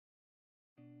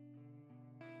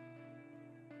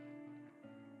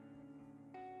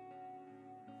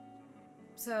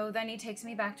So then he takes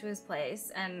me back to his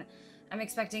place, and I'm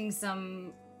expecting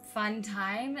some fun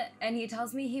time, and he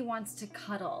tells me he wants to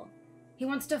cuddle. He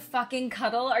wants to fucking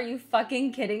cuddle? Are you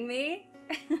fucking kidding me?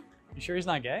 You sure he's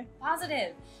not gay?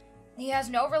 Positive. He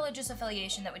has no religious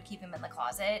affiliation that would keep him in the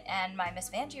closet, and my Miss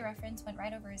Vanjie reference went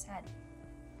right over his head.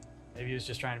 Maybe he was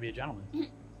just trying to be a gentleman.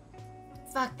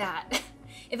 Fuck that.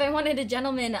 If I wanted a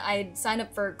gentleman, I'd sign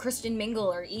up for Christian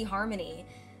Mingle or eHarmony.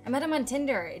 I met him on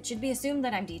Tinder. It should be assumed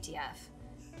that I'm DTF.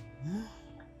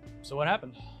 So what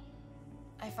happened?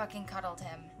 I fucking cuddled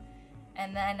him.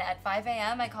 And then at 5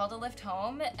 a.m. I called a Lyft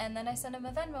home, and then I sent him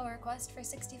a Venmo request for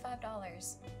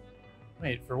 $65.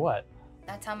 Wait, for what?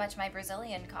 That's how much my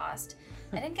Brazilian cost.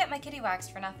 I didn't get my kitty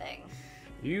waxed for nothing.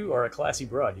 You are a classy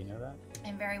broad, you know that?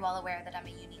 I'm very well aware that I'm a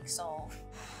unique soul.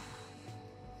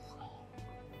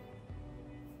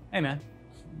 Hey man,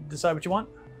 decide what you want?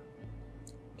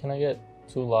 Can I get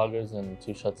 2 lagers and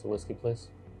 2 shots of whiskey, please?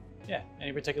 Yeah,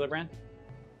 any particular brand?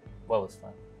 Well, it's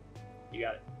fine. You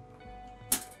got it.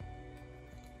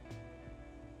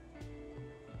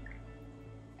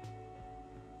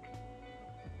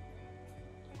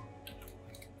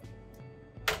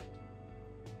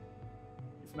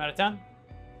 You from out of town?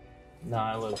 No,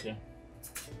 I live here.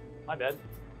 My bad.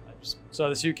 I just saw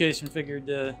the suitcase and figured,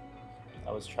 I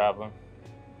was traveling.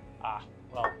 Ah,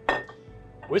 well,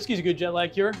 whiskey's a good jet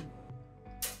lag cure.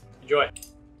 Enjoy.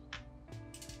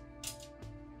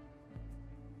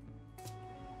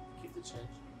 Keep the change.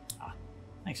 Ah,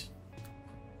 thanks.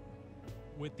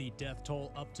 With the death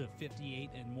toll up to 58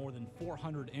 and more than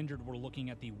 400 injured, we're looking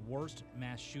at the worst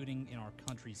mass shooting in our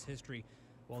country's history.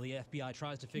 While the FBI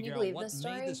tries to figure out what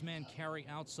made this man carry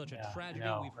out such a tragedy,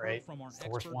 we've heard from our experts.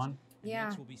 The worst one.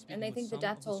 Yeah, and they think the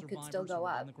death toll could still go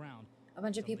up. A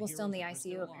bunch of people still in the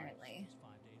ICU, apparently.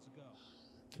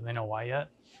 Do they know why yet?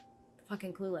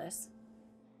 Fucking clueless.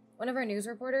 One of our news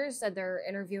reporters said they're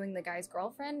interviewing the guy's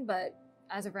girlfriend, but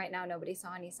as of right now, nobody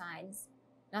saw any signs.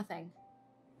 Nothing.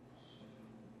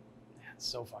 Man, it's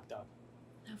so fucked up.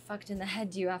 How fucked in the head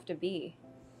do you have to be?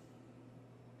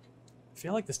 I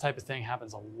feel like this type of thing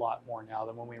happens a lot more now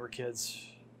than when we were kids.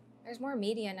 There's more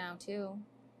media now, too.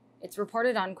 It's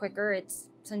reported on quicker, it's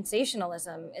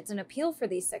sensationalism, it's an appeal for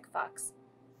these sick fucks.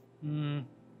 I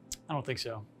don't think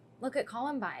so. Look at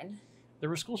Columbine. There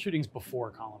were school shootings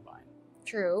before Columbine.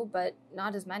 True, but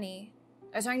not as many.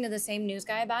 I was talking to the same news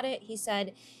guy about it. He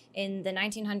said in the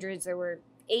 1900s there were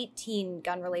 18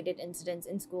 gun-related incidents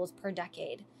in schools per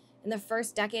decade. In the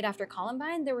first decade after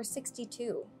Columbine, there were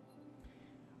 62.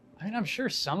 I mean, I'm sure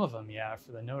some of them, yeah,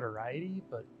 for the notoriety,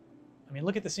 but I mean,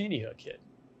 look at the Sandy Hook kid.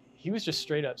 He was just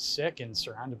straight up sick and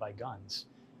surrounded by guns.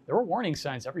 There were warning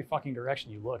signs every fucking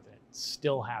direction you looked, and it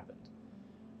still happened.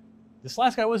 This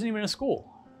last guy wasn't even in a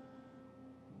school.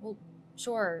 Well,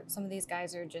 sure, some of these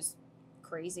guys are just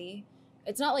crazy.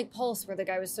 It's not like Pulse, where the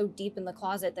guy was so deep in the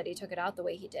closet that he took it out the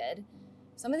way he did.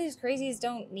 Some of these crazies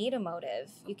don't need a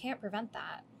motive. You can't prevent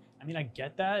that. I mean, I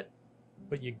get that,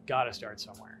 but you gotta start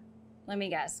somewhere. Let me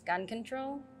guess, gun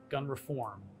control? Gun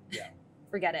reform, yeah.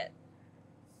 Forget it.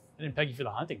 I didn't peg you for the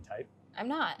hunting type. I'm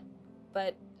not,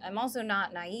 but I'm also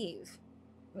not naive.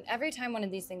 Every time one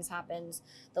of these things happens,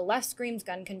 the left screams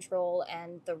gun control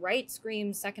and the right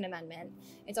screams Second Amendment.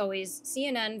 It's always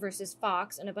CNN versus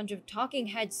Fox and a bunch of talking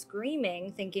heads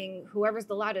screaming, thinking whoever's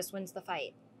the loudest wins the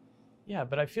fight. Yeah,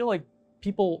 but I feel like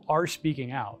people are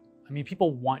speaking out. I mean,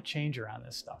 people want change around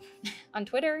this stuff. On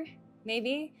Twitter,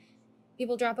 maybe.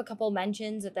 People drop a couple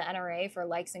mentions at the NRA for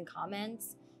likes and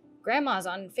comments. Grandmas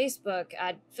on Facebook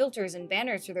add filters and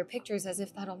banners to their pictures as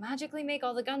if that'll magically make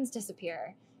all the guns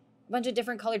disappear. A bunch of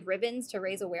different colored ribbons to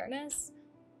raise awareness.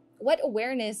 What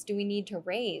awareness do we need to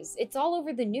raise? It's all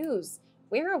over the news.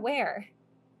 We're aware.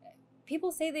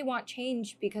 People say they want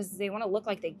change because they want to look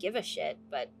like they give a shit,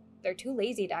 but they're too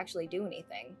lazy to actually do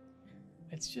anything.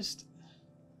 It's just,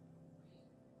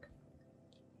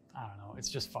 I don't know, it's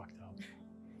just fucked up.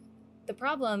 The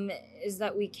problem is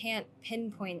that we can't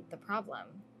pinpoint the problem.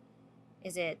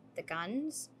 Is it the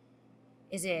guns?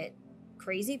 Is it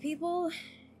crazy people?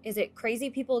 Is it crazy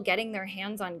people getting their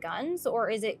hands on guns? Or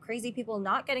is it crazy people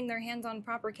not getting their hands on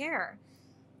proper care?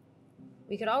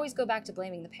 We could always go back to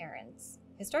blaming the parents.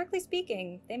 Historically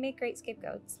speaking, they make great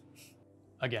scapegoats.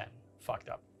 Again, fucked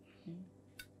up.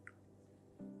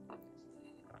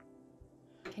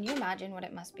 Can you imagine what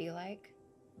it must be like?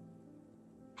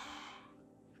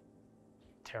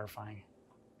 Terrifying.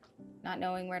 Not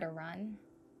knowing where to run?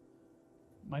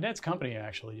 My dad's company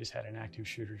actually just had an active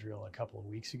shooter drill a couple of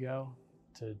weeks ago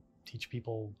to teach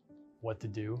people what to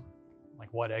do, like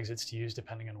what exits to use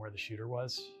depending on where the shooter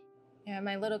was. Yeah,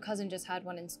 my little cousin just had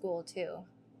one in school too.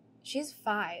 She's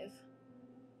 5.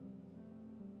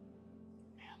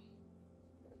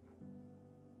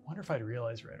 wonder if I'd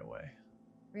realize right away.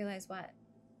 Realize what?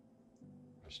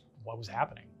 Just what was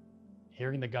happening.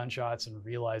 Hearing the gunshots and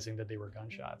realizing that they were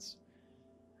gunshots.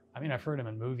 I mean, I've heard them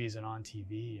in movies and on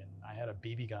TV, and I had a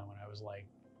BB gun when I was like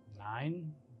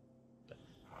 9, but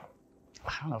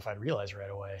I don't know if I'd realize right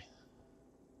away.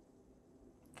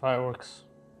 Fireworks.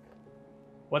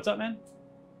 What's up, man?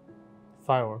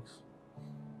 Fireworks.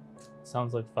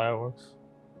 Sounds like fireworks.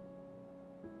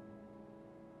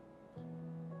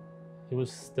 He was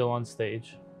still on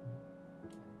stage.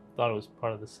 Thought it was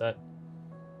part of the set.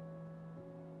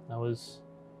 I was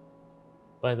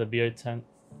by the beer tent,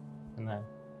 and I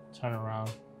turned around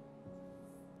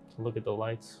to look at the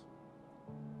lights.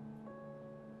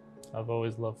 I've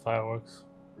always loved fireworks.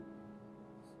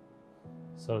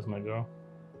 So does my girl.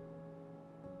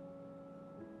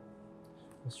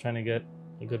 I was trying to get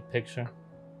a good picture,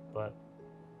 but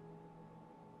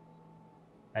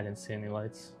I didn't see any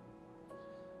lights.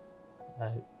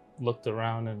 I looked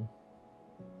around, and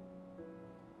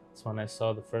that's when I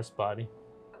saw the first body.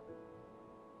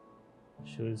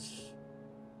 She was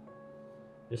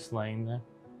just laying there.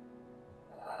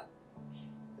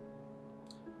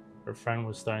 Her friend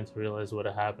was starting to realize what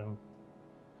had happened.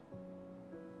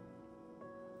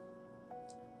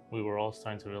 We were all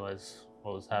starting to realize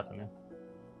what was happening.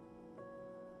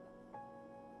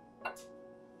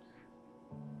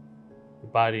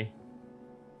 Your body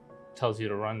tells you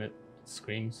to run, it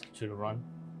screams at you to run,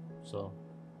 so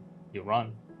you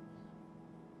run.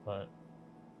 But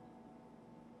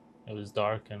it was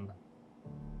dark and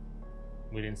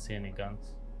we didn't see any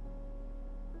guns.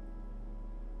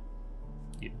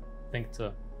 You think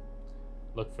to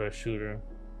look for a shooter,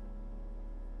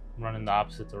 run in the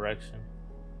opposite direction,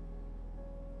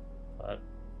 but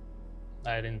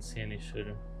I didn't see any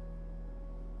shooter.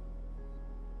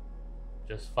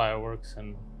 Just fireworks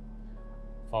and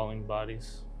falling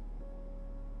bodies.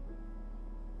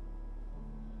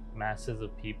 Masses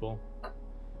of people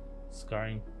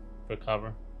scurrying for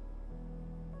cover.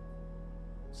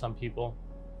 Some people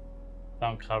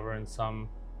found cover and some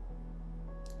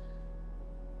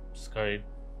scurried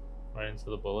right into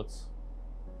the bullets.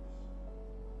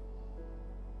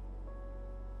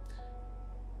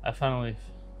 I finally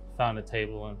found a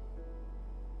table and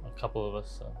a couple of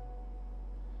us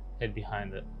hid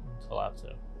behind it until after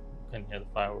we couldn't hear the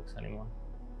fireworks anymore.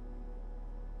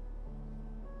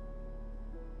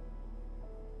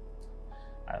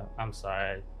 I'm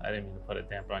sorry, I didn't mean to put a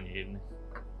damper on your evening.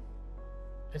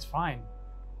 It's fine.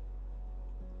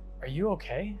 Are you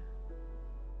okay?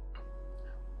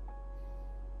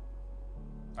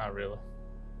 Not really.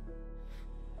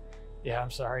 Yeah,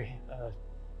 I'm sorry.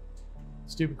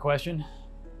 Stupid question.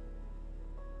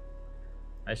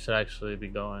 I should actually be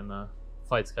going.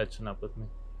 Flight's catching up with me.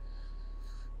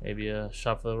 Maybe a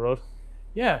shot for the road?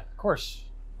 Yeah, of course.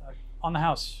 On the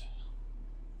house.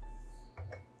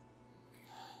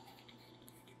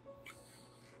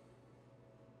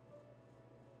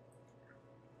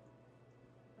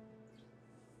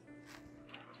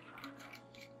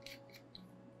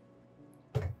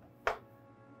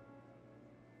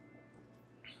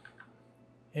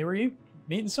 Hey, were you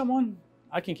meeting someone?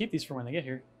 I can keep these for when they get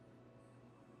here.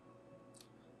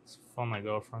 It's for my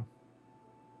girlfriend.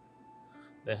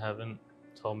 They haven't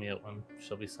told me yet when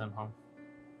she'll be sent home.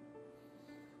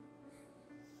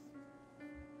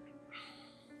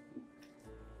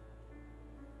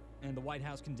 And the White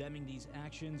House condemning these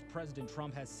actions. President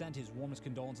Trump has sent his warmest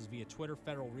condolences via Twitter.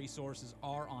 Federal resources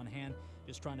are on hand,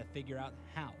 just trying to figure out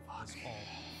how this all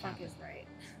happened. Fuck is right.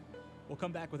 We'll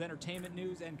come back with entertainment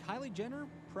news. And Kylie Jenner,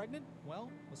 pregnant?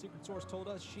 Well, a secret source told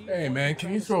us she... Hey, man,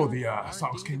 can you throw the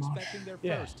socks game on?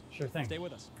 Yeah, sure thing. Stay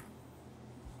with us.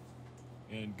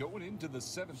 And going into the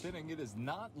 7th inning, it is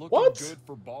not looking good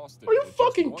for Boston. Are you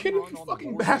fucking kidding me? You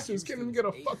fucking bastards can't even get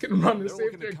a fucking run to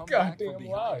save their goddamn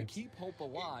lives. Keep hope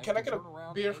alive. Can I get a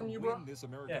beer from you, bro? This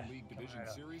American League Division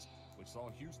Series, which saw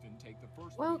Houston take the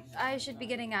first. Well, I should be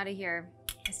getting out of here.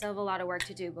 I still have a lot of work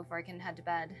to do before I can head to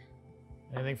bed.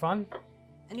 Anything fun?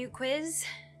 A new quiz?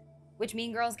 Which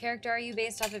Mean Girls character are you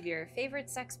based off of your favorite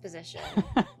sex position?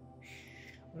 What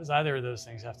does either of those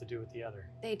things have to do with the other?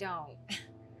 They don't.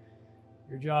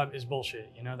 Your job is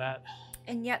bullshit, you know that?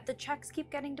 And yet the checks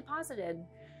keep getting deposited.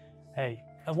 Hey,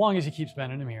 as long as you keep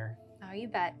spending them here. Oh, you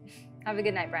bet. Have a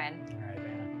good night, Brian. All right,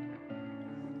 Vanna.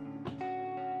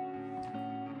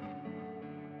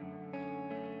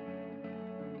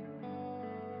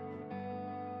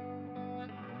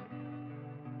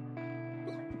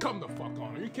 Come the fuck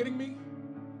on. Are you kidding me?